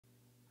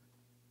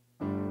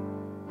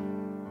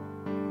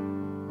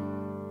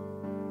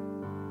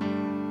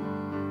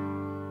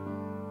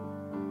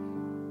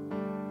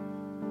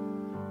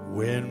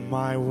When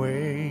my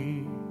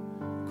way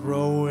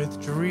groweth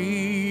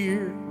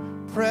drear,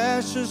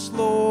 precious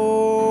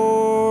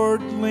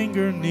Lord,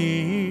 linger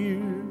near.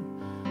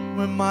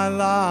 When my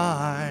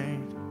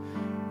light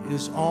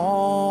is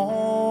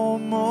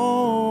almost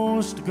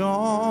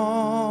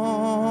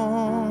gone,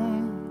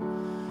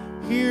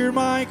 hear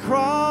my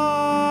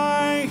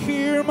cry,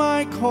 hear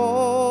my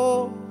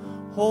call,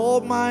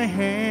 hold my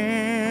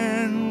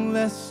hand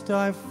lest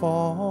I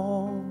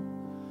fall.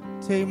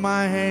 Take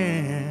my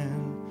hand,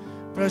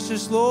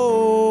 precious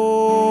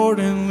Lord,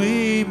 and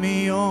lead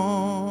me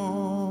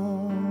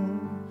on.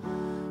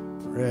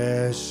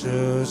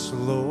 Precious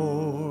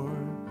Lord,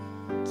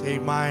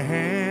 take my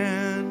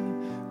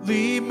hand,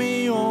 lead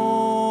me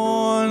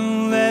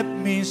on, let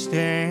me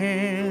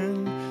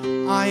stand.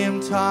 I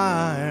am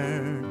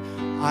tired,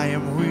 I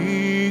am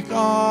weak,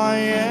 I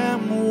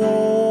am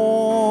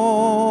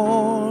worn.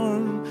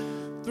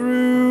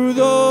 Through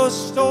the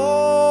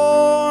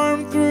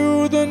storm,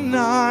 through the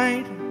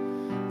night,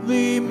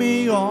 lead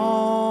me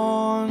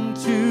on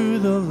to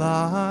the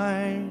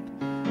light.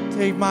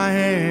 Take my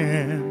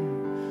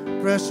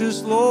hand,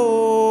 precious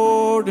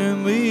Lord,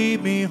 and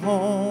lead me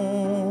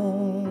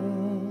home.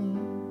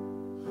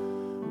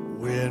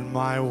 When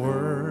my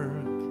work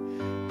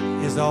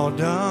is all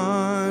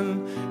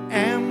done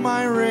and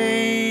my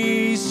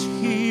race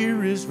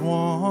here is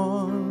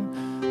won,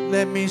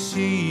 let me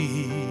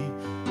see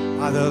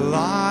by the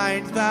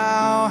light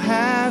thou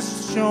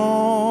hast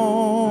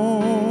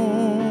shown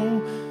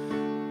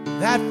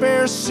that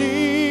fair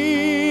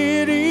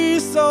city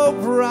so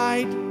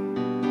bright,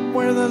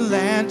 where the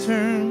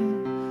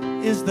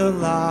lantern is the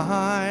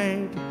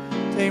light.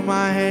 Take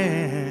my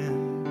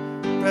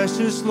hand,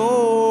 precious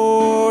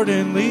Lord,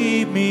 and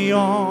lead me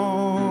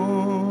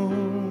on.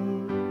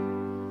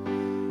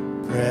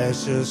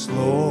 Precious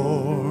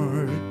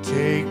Lord,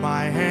 take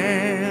my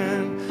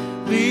hand,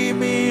 lead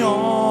me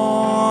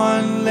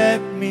on,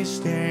 let me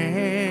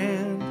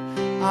stand.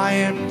 I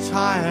am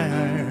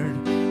tired,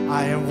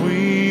 I am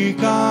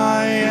weak,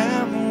 I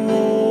am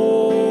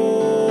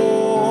worn.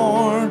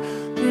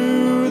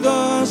 Through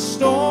the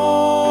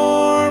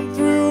storm,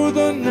 through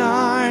the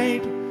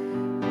night,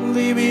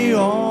 lead me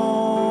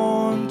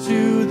on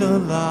to the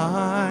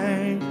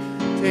light.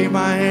 Take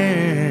my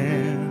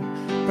hand,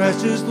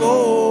 precious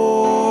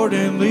Lord,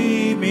 and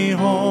lead me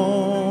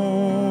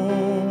home.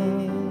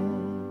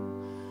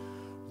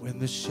 When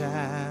the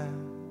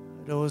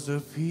shadows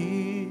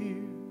appear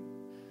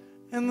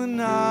and the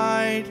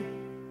night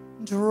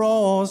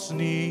draws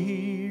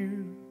near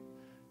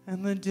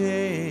and the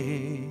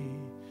day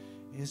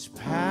is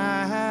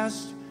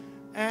past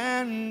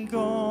and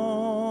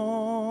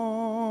gone,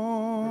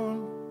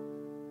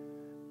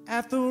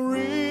 at the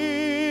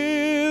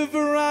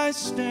river I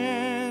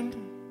stand,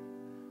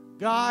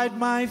 guide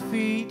my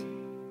feet,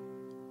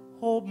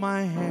 hold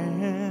my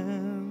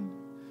hand.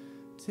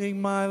 Take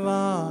my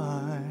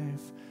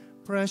life,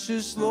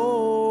 precious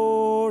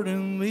Lord,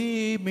 and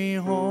lead me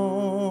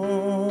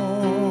home.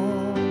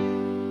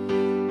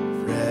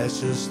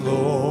 Precious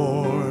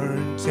Lord,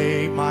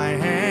 take my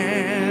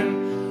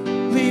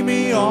hand, lead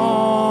me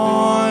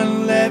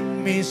on, let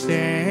me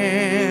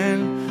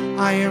stand.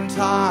 I am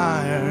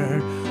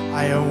tired,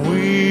 I am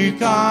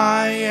weak,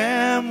 I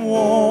am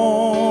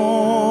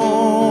worn.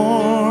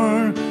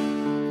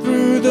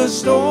 Through the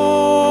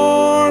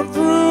storm,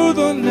 through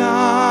the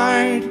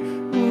night,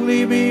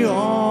 lead me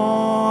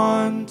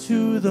on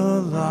to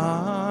the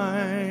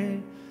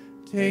light.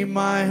 Take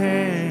my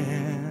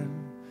hand,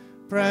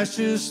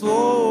 precious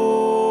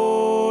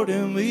Lord,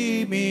 and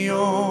lead me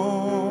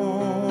on.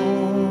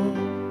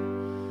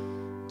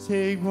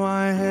 Take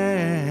my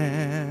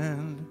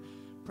hand,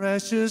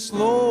 precious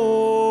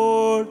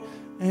Lord,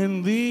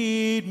 and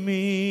lead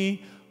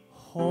me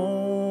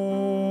home.